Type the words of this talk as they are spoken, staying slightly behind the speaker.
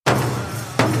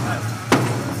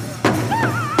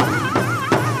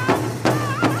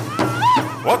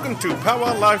Welcome to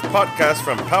Powwow Life Podcast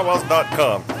from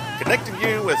powwows.com, connecting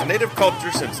you with Native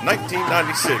culture since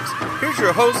 1996. Here's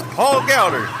your host, Paul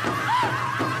Gowder.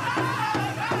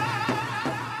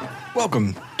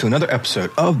 Welcome to another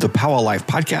episode of the Powwow Life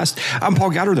Podcast. I'm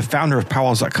Paul Gowder, the founder of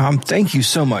powwows.com. Thank you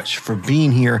so much for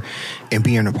being here and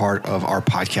being a part of our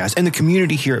podcast and the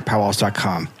community here at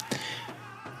powwows.com.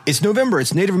 It's November,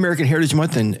 it's Native American Heritage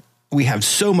Month, and we have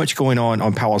so much going on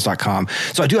powwows.com.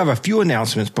 So I do have a few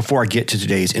announcements before I get to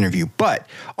today's interview. But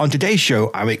on today's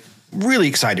show, I'm really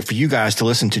excited for you guys to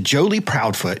listen to Jolie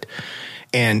Proudfoot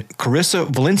and Carissa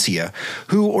Valencia,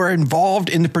 who are involved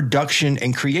in the production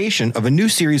and creation of a new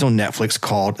series on Netflix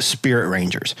called Spirit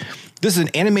Rangers. This is an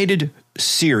animated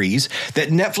series that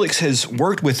Netflix has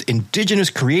worked with indigenous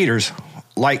creators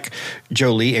like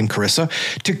Jolie and Carissa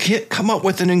to come up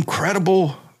with an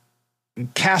incredible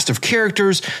cast of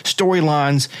characters,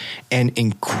 storylines, and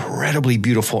incredibly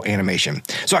beautiful animation.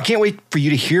 So I can't wait for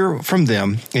you to hear from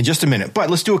them in just a minute, but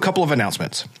let's do a couple of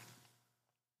announcements.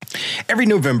 Every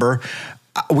November,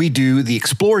 we do the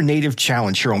Explore Native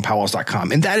Challenge here on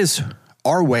powwows.com, and that is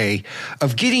our way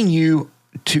of getting you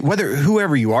to,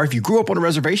 whoever you are, if you grew up on a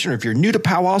reservation or if you're new to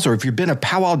powwows or if you've been a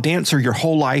powwow dancer your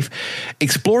whole life,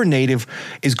 Explore Native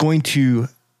is going to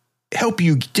help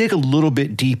you dig a little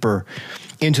bit deeper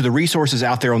into the resources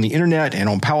out there on the internet and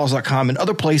on powwows.com and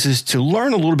other places to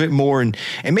learn a little bit more and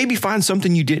maybe find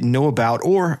something you didn't know about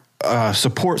or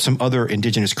support some other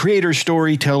indigenous creators,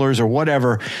 storytellers, or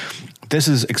whatever. This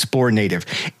is Explore Native.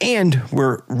 And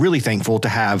we're really thankful to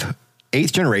have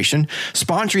 8th Generation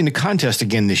sponsoring the contest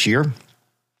again this year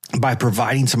by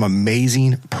providing some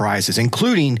amazing prizes,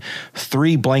 including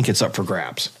 3 blankets up for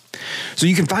grabs. So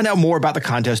you can find out more about the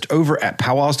contest over at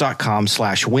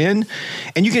powwows.com/win,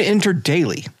 and you can enter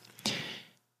daily.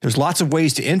 There's lots of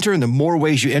ways to enter, and the more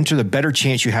ways you enter, the better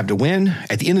chance you have to win.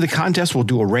 At the end of the contest, we'll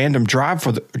do a random draw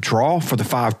for the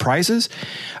 5 prizes.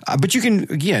 But you can,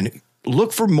 again,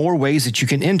 look for more ways that you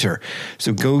can enter.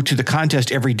 So go to the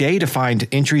contest every day to find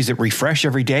entries that refresh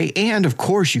every day. And of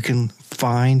course, you can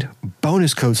find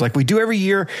bonus codes like we do every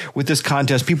year with this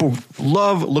contest. People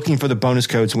love looking for the bonus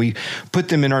codes. We put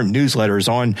them in our newsletters,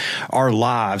 on our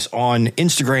lives, on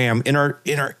Instagram,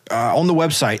 on the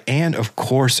website, and of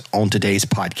course on today's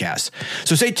podcast.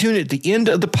 So stay tuned. At the end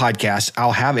of the podcast,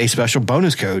 I'll have a special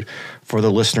bonus code for the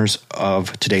listeners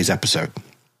of today's episode.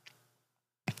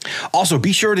 Also,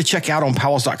 be sure to check out on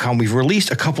powwows.com. We've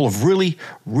released a couple of really,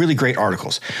 really great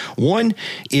articles. One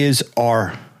is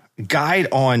our guide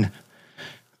on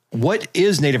what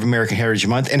is Native American Heritage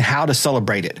Month and how to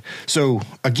celebrate it. So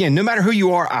again, no matter who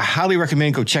you are, I highly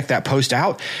recommend go check that post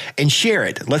out and share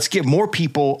it. Let's get more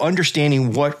people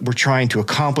understanding what we're trying to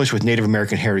accomplish with Native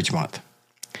American Heritage Month.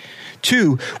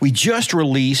 2, we just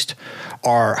released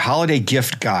our holiday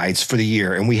gift guides for the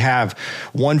year, and we have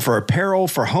one for apparel,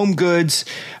 for home goods,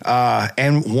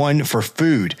 and one for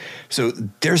food. So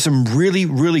there's some really,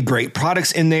 really great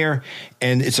products in there,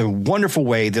 and it's a wonderful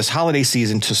way this holiday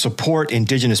season to support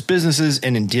indigenous businesses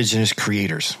and indigenous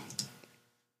creators.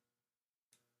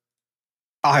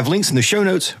 I'll have links in the show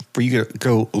notes for you to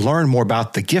go learn more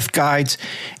about the gift guides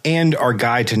and our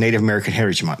guide to Native American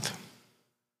Heritage Month.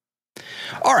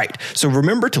 All right, so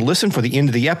remember to listen for the end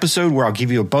of the episode where I'll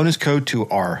give you a bonus code to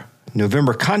our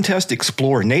November contest,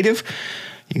 Explore Native.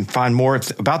 You can find more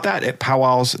about that at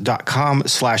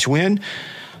powwows.com/win.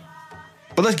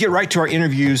 But let's get right to our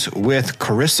interviews with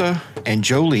Carissa and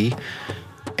Jolie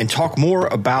and talk more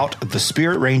about the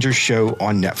Spirit Rangers show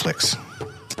on Netflix.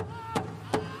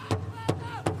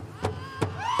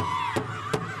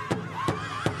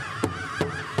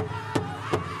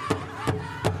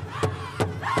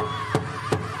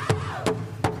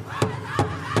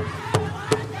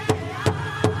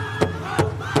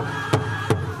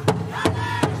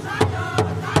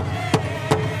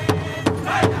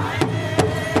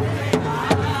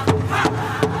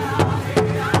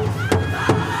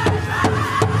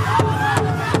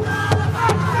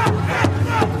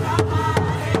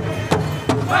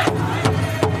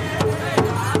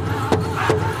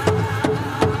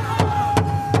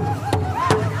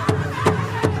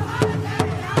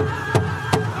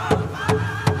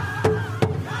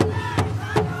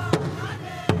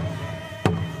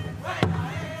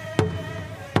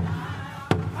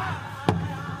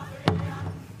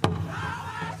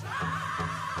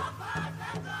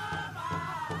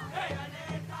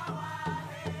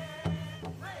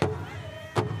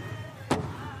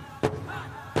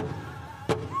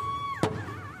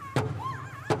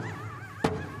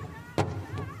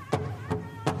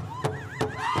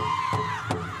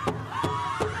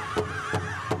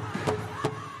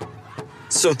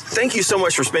 So thank you so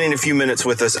much for spending a few minutes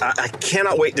with us. I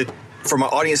cannot wait to for my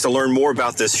audience to learn more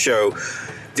about this show.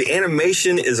 The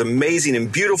animation is amazing and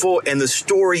beautiful, and the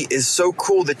story is so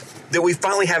cool that we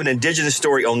finally have an Indigenous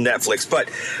story on Netflix. But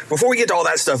before we get to all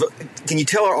that stuff, can you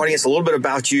tell our audience a little bit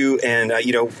about you and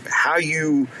how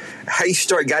you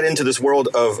got into this world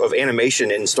of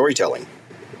animation and storytelling?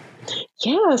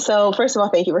 Yeah. So first of all,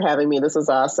 thank you for having me. This is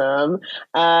awesome.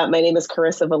 My name is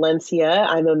Carissa Valencia.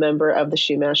 I'm a member of the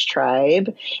Chumash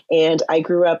tribe, and I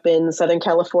grew up in Southern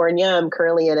California. I'm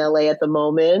currently in LA at the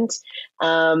moment.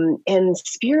 And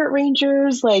Spirit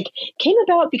Rangers came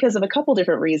about because of a couple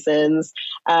different reasons.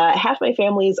 Half my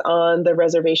family's on the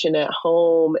reservation at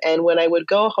home, and when I would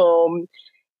go home,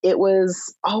 it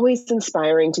was always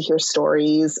inspiring to hear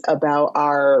stories about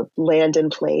our land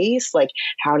and place. Like,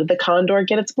 how did the condor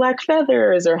get its black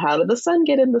feathers? Or how did the sun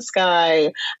get in the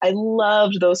sky? I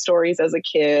loved those stories as a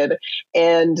kid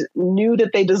and knew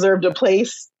that they deserved a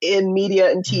place in media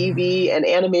and TV, and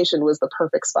animation was the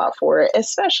perfect spot for it,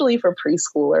 especially for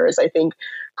preschoolers. I think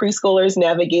preschoolers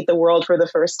navigate the world for the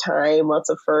first time, lots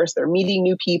of firsts. They're meeting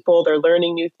new people, they're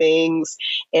learning new things.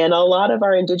 And a lot of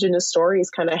our Indigenous stories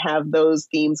kind of have those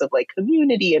themes of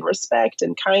community and respect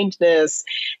and kindness.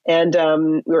 And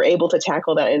we were able to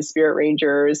tackle that in Spirit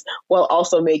Rangers while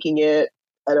also making it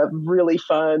a really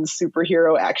fun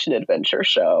superhero action adventure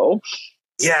show.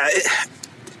 Yeah.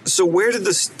 So when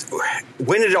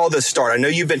did all this start? I know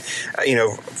you've been, I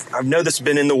know this has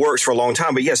been in the works for a long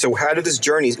time, but yeah, so how did this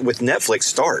journey with Netflix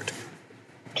start?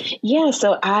 Yeah,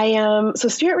 so so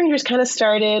Spirit Rangers kind of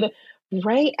started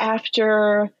right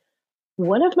after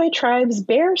one of my tribe's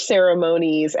bear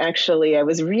ceremonies, actually. I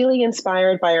was really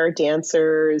inspired by our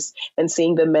dancers and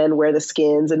seeing the men wear the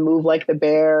skins and move like the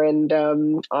bear and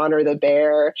honor the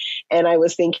bear. And I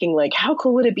was thinking, how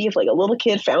cool would it be if a little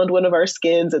kid found one of our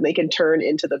skins and they can turn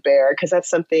into the bear? Because that's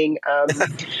something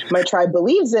my tribe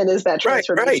believes in, is that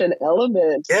transformation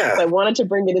element. Yeah. So I wanted to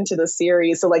bring it into the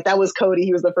series. So that was Cody.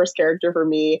 He was the first character for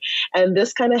me. And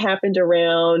this kind of happened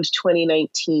around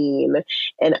 2019.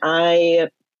 And I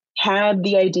had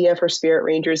the idea for Spirit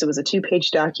Rangers. It was a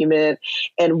 2-page document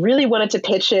and really wanted to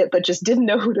pitch it, but just didn't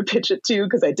know who to pitch it to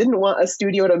because I didn't want a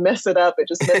studio to mess it up. It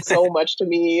just meant so much to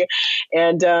me.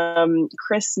 And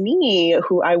Chris Nee,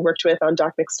 who I worked with on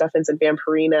Doc McStuffins and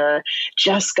Vampirina,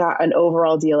 just got an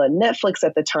overall deal at Netflix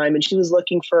at the time. And she was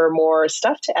looking for more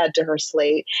stuff to add to her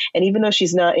slate. And even though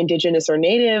she's not Indigenous or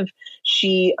Native,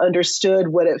 she understood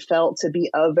what it felt to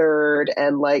be othered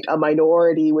and a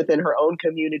minority within her own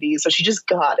community. So she just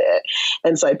got it.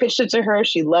 And so I pitched it to her.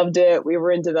 She loved it. We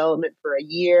were in development for a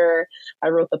year. I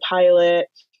wrote the pilot.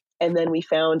 And then we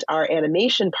found our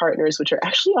animation partners, which are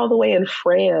actually all the way in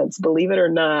France, believe it or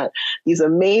not. These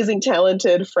amazing,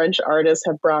 talented French artists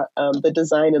have brought the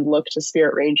design and look to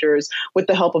Spirit Rangers with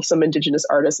the help of some Indigenous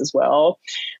artists as well.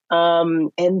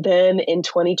 And then in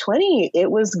 2020,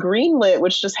 it was greenlit,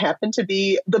 which just happened to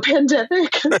be the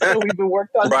pandemic. So we've been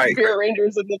working on Spirit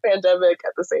Rangers in the pandemic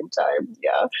at the same time.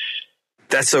 Yeah.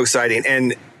 That's so exciting.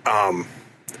 And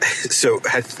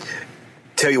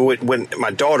tell you what, when my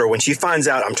daughter, when she finds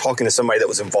out I'm talking to somebody that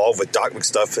was involved with Doc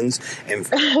McStuffins and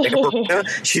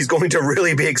she's going to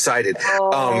really be excited.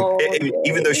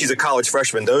 Even though she's a college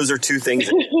freshman, those are two things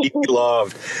that she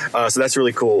loved. So that's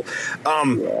really cool.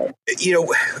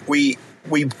 We've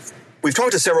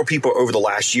talked to several people over the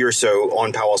last year or so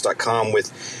on powwows.com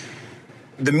with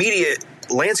the media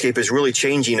landscape is really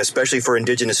changing, especially for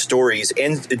Indigenous stories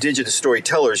and Indigenous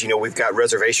storytellers. We've got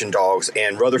Reservation Dogs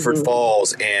and Rutherford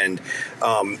Falls, and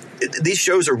these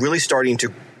shows are really starting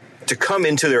to come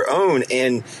into their own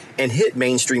and hit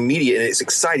mainstream media, and it's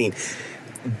exciting.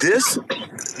 This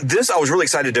I was really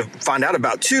excited to find out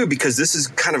about too, because this is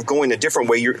kind of going a different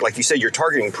way. You're, like you said, you're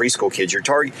targeting preschool kids.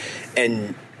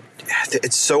 And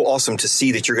it's so awesome to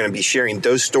see that you're going to be sharing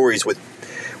those stories with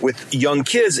young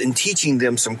kids and teaching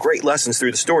them some great lessons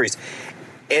through the stories.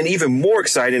 And even more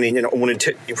exciting, and I want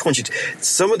you to,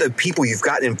 some of the people you've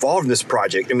gotten involved in this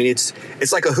project. I mean, it's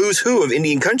like a who's who of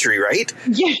Indian country, right?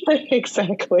 Yeah,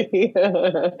 exactly.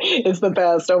 It's the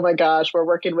best. Oh my gosh, we're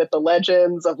working with the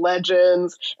legends of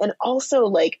legends, and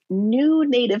also new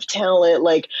Native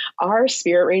talent. Our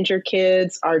Spirit Ranger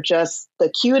kids are just the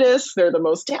cutest. They're the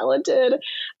most talented.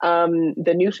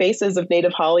 The new faces of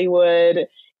Native Hollywood.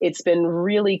 It's been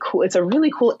really cool. It's a really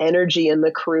cool energy in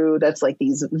the crew that's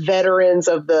these veterans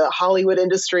of the Hollywood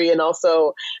industry, and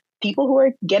also people who are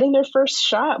getting their first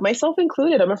shot, myself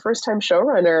included. I'm a first-time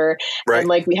showrunner. Right.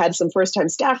 And we had some first-time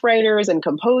staff writers and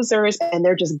composers, and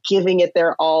they're just giving it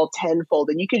their all tenfold.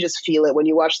 And you can just feel it when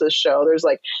you watch this show. There's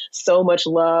so much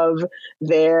love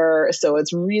there. So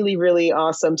it's really, really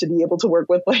awesome to be able to work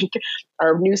with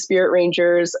our new Spirit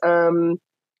Rangers.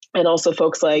 and also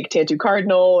folks like Tantu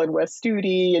Cardinal and Wes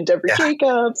Studi and Deborah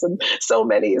Jacobs and so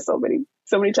many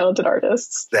talented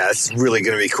artists. That's really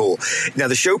going to be cool. Now,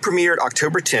 the show premiered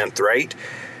October 10th, right?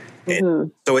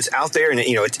 And so it's out there, and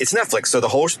it's Netflix. So the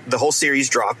whole series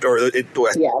dropped, or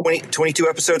 22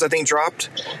 episodes, I think, dropped.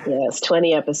 Yes,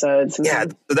 20 episodes. Yeah,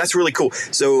 so that's really cool.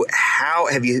 So how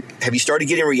have you started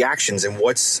getting reactions, and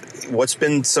what's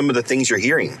been some of the things you're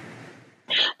hearing?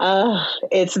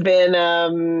 It's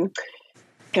been,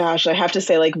 gosh, I have to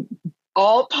say, like,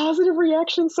 all positive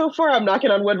reactions so far. I'm knocking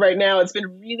on wood right now. It's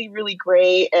been really, really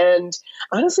great, and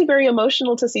honestly very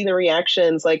emotional to see the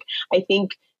reactions. Like, I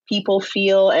think people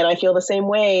feel, and I feel the same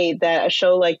way, that a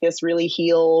show like this really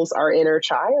heals our inner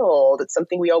child. It's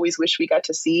something we always wish we got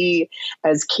to see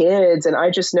as kids. And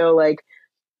I just know, like,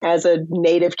 as a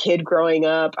Native kid growing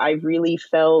up, I really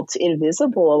felt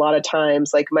invisible a lot of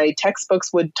times. Like, my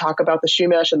textbooks would talk about the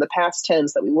Chumash in the past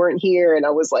tense, that we weren't here. And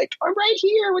I was like, I'm right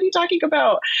here. What are you talking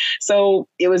about? So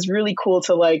it was really cool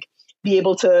to, like, be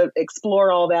able to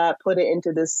explore all that, put it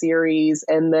into this series,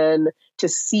 and then to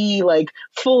see, like,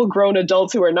 full grown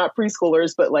adults who are not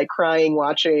preschoolers, but, like, crying,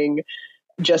 watching,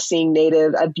 just seeing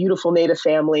a beautiful Native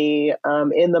family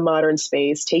in the modern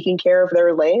space, taking care of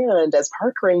their land as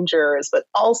park rangers, but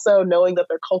also knowing that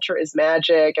their culture is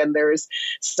magic, and there's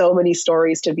so many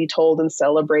stories to be told and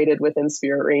celebrated within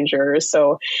Spirit Rangers.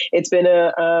 So it's been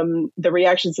the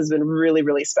reactions has been really,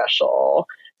 really special.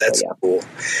 That's cool.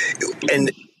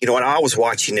 And, when I was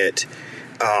watching it,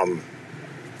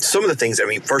 some of the things, I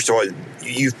mean, first of all,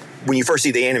 when you first see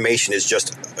the animation is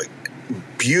just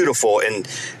beautiful, and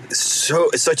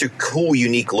it's such a cool,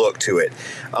 unique look to it.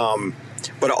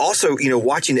 But also,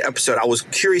 watching the episode, I was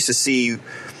curious to see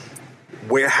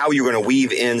how you're going to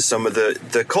weave in some of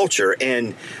the culture.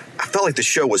 And I felt like the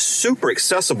show was super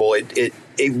accessible. It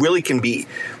really can be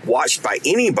watched by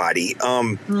anybody.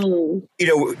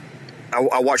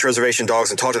 I watch Reservation Dogs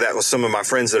and talk to that with some of my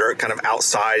friends that are kind of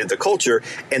outside of the culture,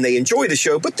 and they enjoy the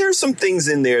show, but there's some things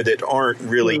in there that aren't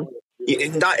really,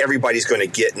 not everybody's going to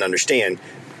get and understand.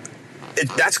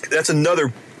 That's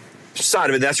another side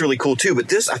of it. That's really cool too. But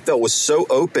this, I felt, was so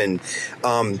open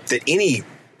that any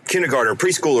kindergartner or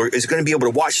preschooler is going to be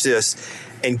able to watch this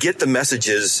and get the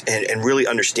messages and really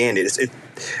understand it.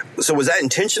 So was that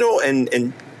intentional?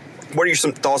 And what are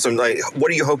some thoughts on, like,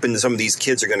 what are you hoping some of these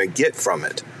kids are going to get from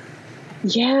it?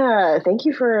 Yeah, thank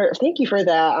you for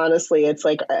that. Honestly, it's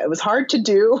like, it was hard to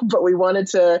do, but we wanted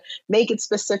to make it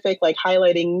specific, like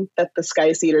highlighting that the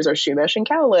Sky Seeders are Chumash and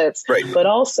Cowlitz, right, but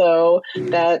also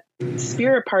that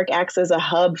Spirit Park acts as a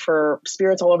hub for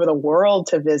spirits all over the world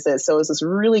to visit. So it's this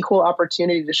really cool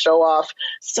opportunity to show off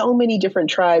so many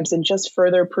different tribes and just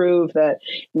further prove that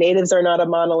Natives are not a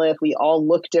monolith. We all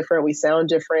look different. We sound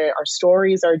different. Our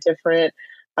stories are different.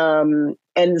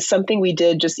 And something we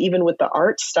did just even with the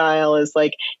art style is,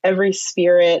 like, every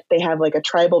spirit, they have like a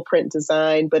tribal print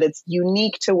design, but it's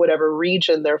unique to whatever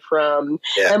region they're from.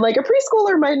 Yeah. And like a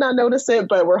preschooler might not notice it,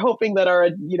 but we're hoping that our,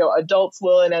 adults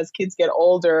will, and as kids get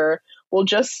older, we'll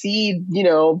just see, they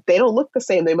don't look the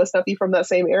same. They must not be from that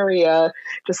same area,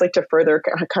 just like to further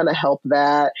kind of help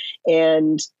that.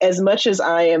 And as much as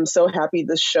I am so happy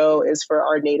this show is for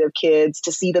our Native kids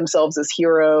to see themselves as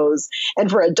heroes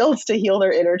and for adults to heal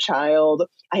their inner child,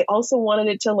 I also wanted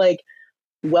it to, like,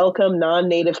 welcome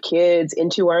non-Native kids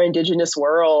into our Indigenous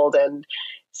world and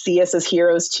see us as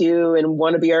heroes too, and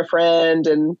want to be our friend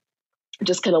and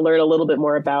just kind of learn a little bit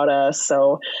more about us.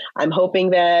 So I'm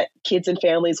hoping that kids and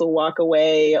families will walk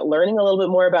away learning a little bit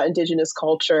more about Indigenous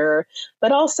culture,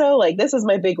 but also, like, this is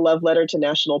my big love letter to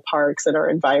national parks and our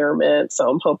environment. So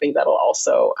I'm hoping that'll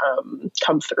also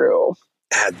come through.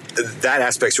 That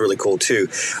aspect's really cool too.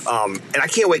 And I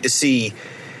can't wait to see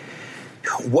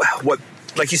what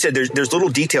like you said, there's little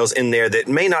details in there that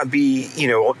may not be,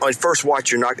 on first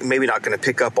watch, you're maybe not going to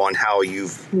pick up on how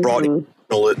you've brought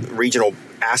regional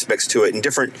aspects to it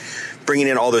and bringing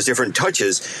in all those different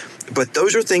touches. But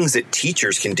those are things that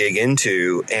teachers can dig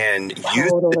into and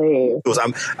use.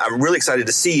 I'm really excited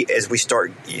to see as you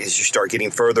start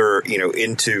getting further,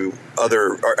 into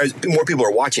other, or as more people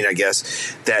are watching, I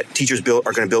guess, that teachers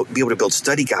are going to be able to build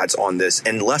study guides on this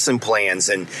and lesson plans.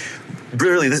 And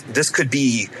really, this could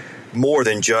be more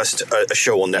than just a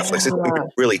show on Netflix. Yeah.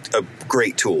 It's really a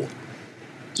great tool.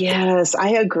 Yes,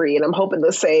 I agree. And I'm hoping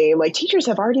the same. Like, teachers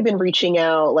have already been reaching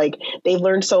out. Like, they've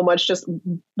learned so much just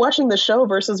watching the show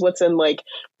versus what's in, like,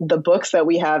 the books that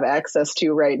we have access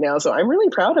to right now. So I'm really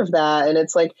proud of that. And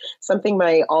it's like something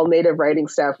my all Native writing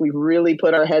staff, we really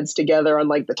put our heads together on,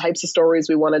 like, the types of stories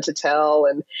we wanted to tell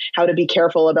and how to be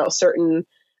careful about certain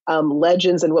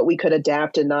legends and what we could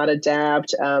adapt and not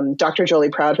adapt. Dr. Jolie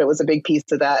Proudfoot was a big piece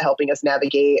of that, helping us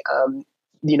navigate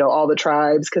all the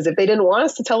tribes. Because if they didn't want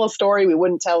us to tell a story, we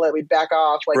wouldn't tell it. We'd back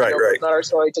off. Like, it's not our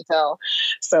story to tell.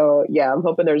 So yeah, I'm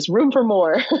hoping there's room for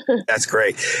more. That's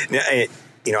great. Now,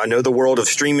 I know the world of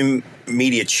streaming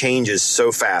media changes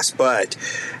so fast, but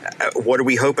what are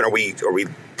we hoping? Are we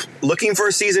looking for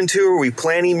a season 2? Are we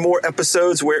planning more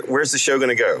episodes? Where's the show going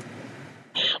to go?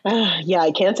 Yeah,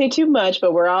 I can't say too much,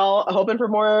 but we're all hoping for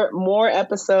more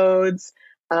episodes.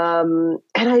 And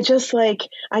I just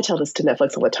I tell this to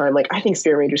Netflix all the time. I think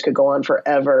Spirit Rangers could go on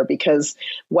forever, because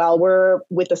while we're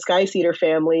with the Sky Cedar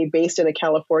family based in a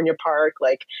California park,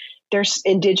 there's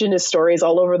indigenous stories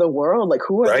all over the world.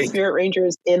 Who are the Spirit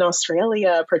Rangers in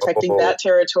Australia protecting that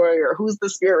territory, or who's the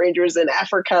Spirit Rangers in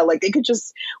Africa?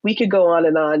 We could go on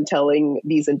and on telling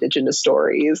these indigenous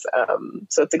stories.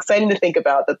 So it's exciting to think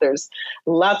about that there's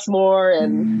lots more,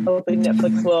 and hoping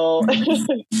Netflix will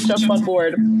jump on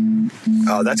board.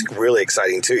 Oh, that's really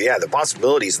exciting too. Yeah, the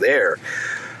possibilities there.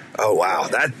 Oh, wow.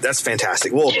 That's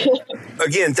fantastic. Well,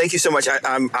 again, thank you so much.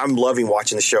 I'm loving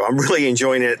watching the show. I'm really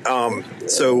enjoying it.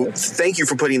 So thank you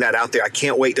for putting that out there. I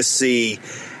can't wait to see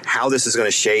how this is going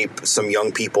to shape some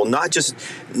young people, not just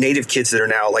Native kids that are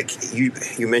now, like you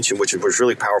mentioned, which was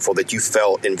really powerful, that you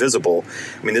felt invisible.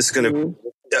 I mean, this is going to,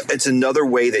 it's another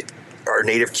way that our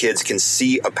Native kids can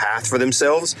see a path for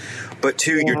themselves, but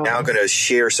two, you're now going to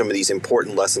share some of these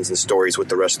important lessons and stories with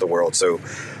the rest of the world. So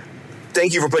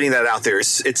thank you for putting that out there.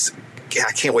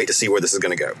 I can't wait to see where this is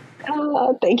going to go.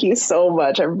 Oh, thank you so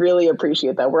much. I really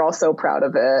appreciate that. We're all so proud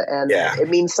of it. And it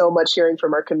means so much hearing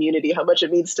from our community, how much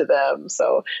it means to them.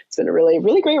 So it's been a really,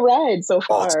 really great ride so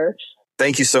far. Awesome.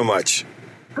 Thank you so much.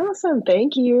 Awesome.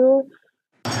 Thank you.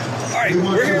 All right,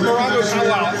 we're here at Morongo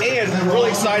Powwow, and we're really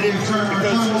excited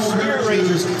because Spirit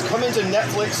Rangers is coming to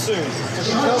Netflix soon. So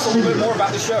can you tell us a little bit more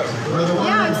about the show?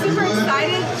 Yeah, I'm super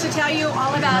excited to tell you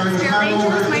all about Spirit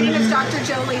Rangers. My name is Dr.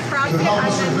 Jolie Proudfit.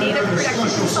 I'm the Native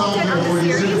Production Consultant on the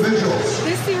series.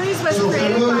 This series was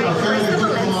created by Carissa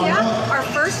Valencia, our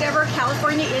first ever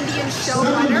California Indian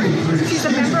showrunner. She's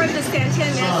a member of the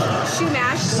Santana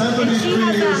Shumash, and she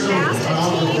has amassed a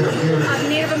team of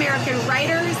Native American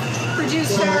writers,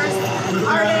 producers,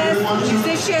 artists,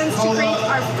 musicians to create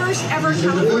our first ever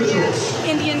California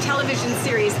Indian television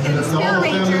series. And Spirit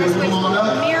Rangers, which will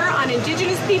premiere on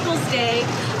Indigenous Peoples Day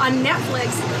on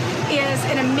Netflix, is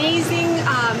an amazing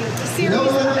series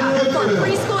for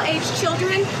preschool age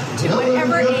children to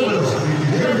whatever age.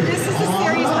 But this is a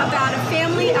series about a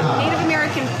family of Native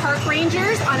American park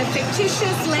rangers on a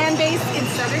fictitious land base in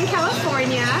Southern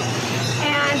California.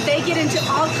 And they get into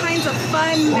all kinds of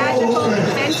fun, magical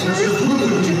adventures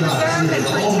to preserve and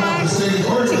protect,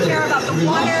 to care about the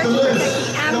water, to protect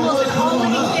the animals and all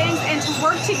living things, and to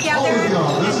work together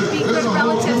and to be good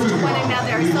relatives to one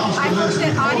another. So I hope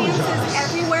that audiences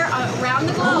everywhere around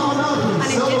the globe on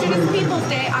Indigenous Peoples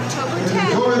Day, October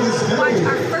 10th, watch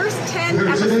our first 10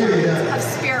 episodes of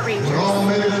Spirit Rangers.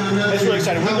 It's really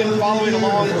exciting. We've been following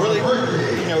along, really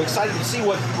excited to see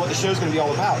what the show's going to be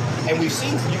all about. And we've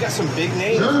seen you got some big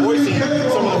names voicing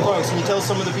some of the folks. Can you tell us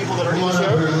some of the people that are in the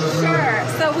show? Sure.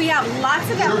 So we have lots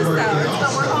of episodes, but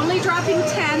we're only dropping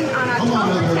 10 on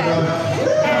October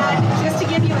 10th. And just to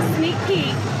give you a sneak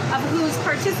peek of who's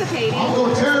participating,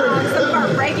 some of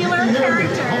our regular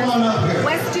characters,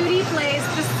 West Duty plays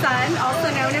the sun, also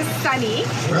known as Sunny,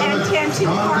 and Tantu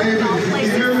Cardinal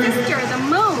plays his sister, the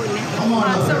moon.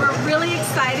 So we're really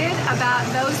excited about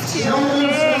those two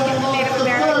big Native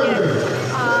American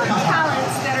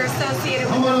talents that are associated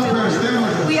with the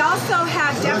film. We also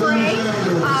have Deborah,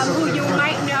 who you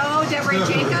might know, Deborah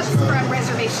Jacobs from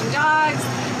Reservation Dogs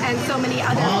and so many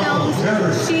other films.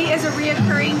 She is a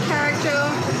reoccurring character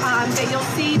that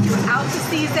you'll see throughout the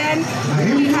season.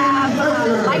 We have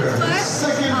Lightfoot.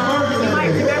 You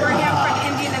might remember him from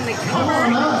Indian in the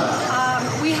Cover.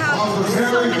 We have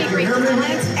so many great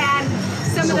talents and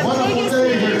some of the biggest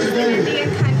names in Indian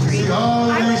country.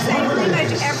 I would say pretty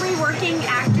much every working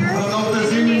actor in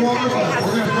Indian country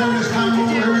has something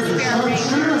to do with Spirit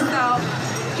Rangers. So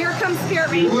here comes Spirit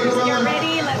Rangers. You're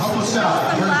ready. Let's show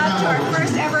some love to our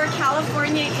first ever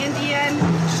California Indian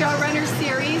showrunner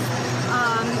series.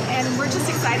 And we're just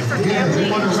excited for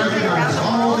family and children around the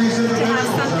world to have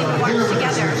something to watch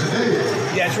together.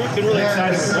 Yeah, it's been really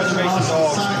exciting. Reservation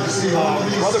Dogs,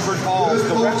 Rutherford Falls,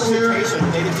 the representation of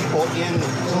Native people in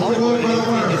Hollywood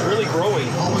is really growing.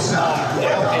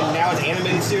 Now an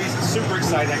animated series. It's super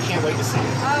exciting. I can't wait to see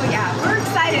it. Oh yeah, we're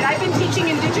excited. I've been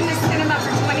teaching Indigenous cinema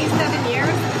for 27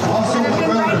 years, and I've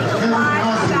been writing a lot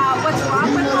about what's wrong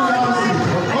with Hollywood.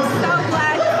 I'm so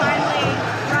glad to finally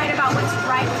write about what's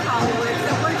right with Hollywood.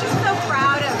 So we're just so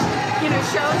proud of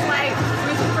shows like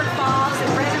Rutherford Falls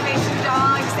and Reservation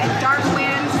Dogs and Dark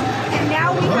Winds, and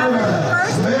now we have our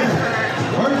first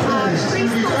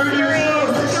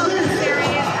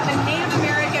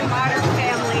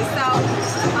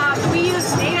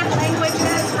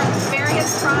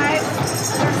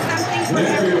for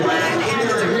everyone, and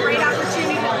it's a great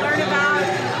opportunity to learn about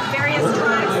various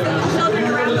tribes and children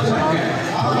around the world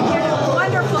and get a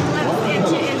wonderful glimpse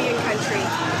into Indian country.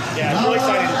 Yeah, it's really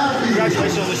exciting.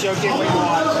 Congratulations on the show. Can't wait to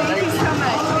watch. Thank you so much.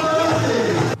 Thank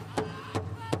you.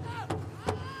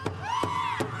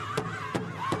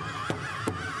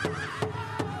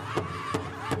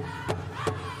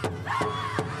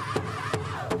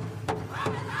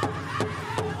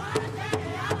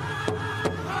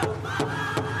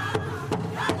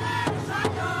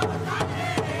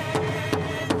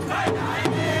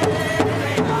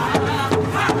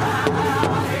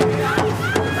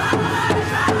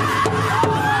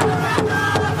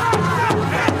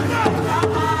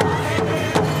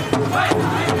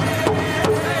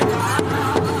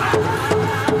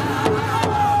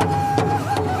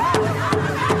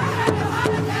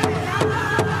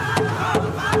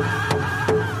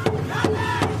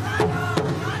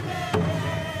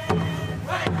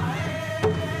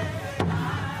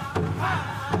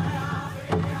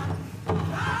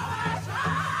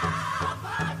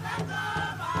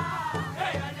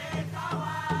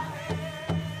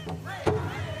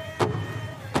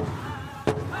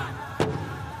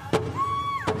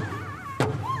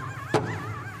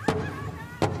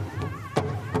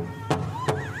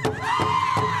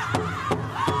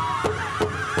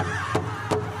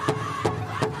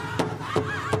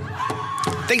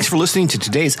 Thanks for listening to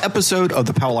today's episode of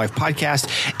the Powwow Life Podcast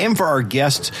and for our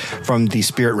guests from the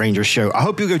Spirit Rangers show. I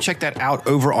hope you'll go check that out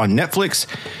over on Netflix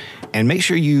and make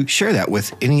sure you share that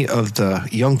with any of the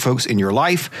young folks in your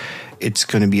life. It's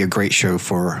going to be a great show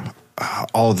for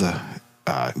all the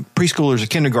preschoolers,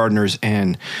 kindergartners,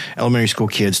 and elementary school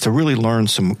kids to really learn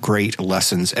some great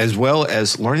lessons, as well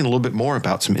as learning a little bit more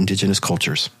about some indigenous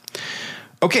cultures.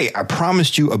 Okay, I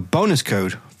promised you a bonus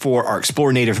code for our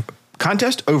Explore Native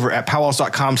contest over at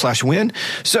powwows.com/win.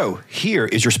 So here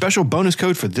is your special bonus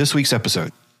code for this week's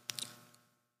episode.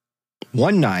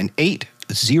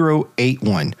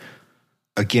 198081.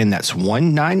 Again, that's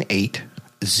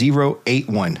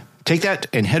 198081. Take that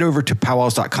and head over to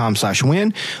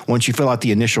powwows.com/win. Once you fill out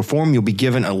the initial form, you'll be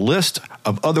given a list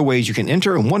of other ways you can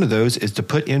enter, and one of those is to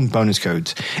put in bonus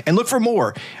codes. And look for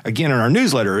more, again, in our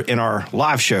newsletter, in our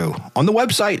live show, on the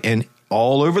website, and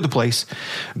all over the place.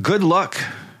 Good luck,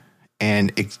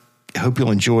 and I hope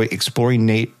you'll enjoy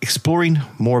exploring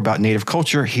more about Native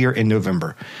culture here in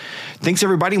November. Thanks,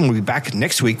 everybody, and we'll be back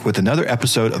next week with another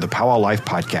episode of the Powwow Life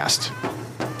Podcast.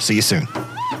 See you soon.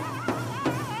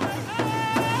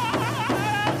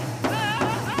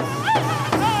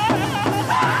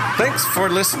 Thanks for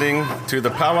listening to the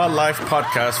Powwow Life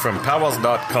Podcast from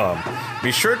powwows.com.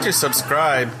 Be sure to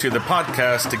subscribe to the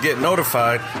podcast to get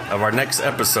notified of our next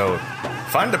episode.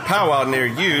 Find a powwow near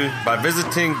you by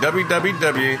visiting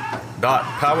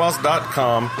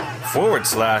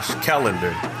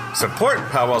www.powwows.com/calendar. Support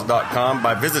powwows.com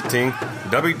by visiting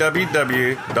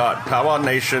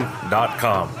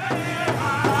www.powwownation.com.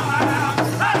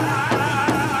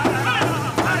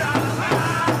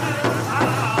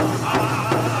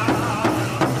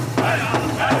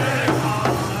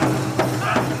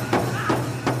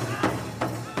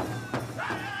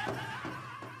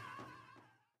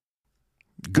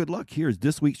 Good luck. Here's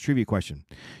this week's trivia question.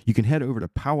 You can head over to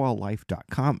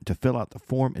powwowlife.com to fill out the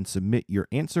form and submit your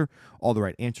answer. All the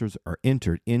right answers are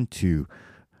entered into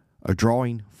a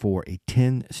drawing for a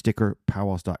 10-sticker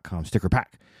powwows.com sticker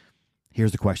pack.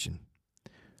 Here's the question.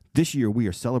 This year, we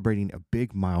are celebrating a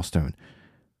big milestone.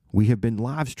 We have been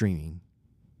live streaming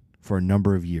for a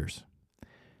number of years.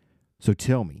 So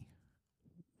tell me,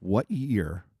 what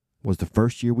year was the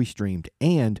first year we streamed,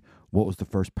 and what was the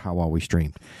first powwow we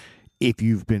streamed? If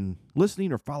you've been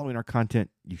listening or following our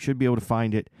content, you should be able to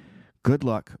find it. Good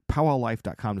luck.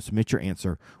 powwowlife.com to submit your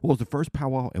answer. What was the first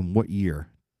powwow, and what year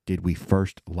did we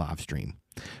first live stream?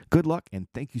 Good luck, and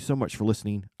thank you so much for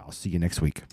listening. I'll see you next week.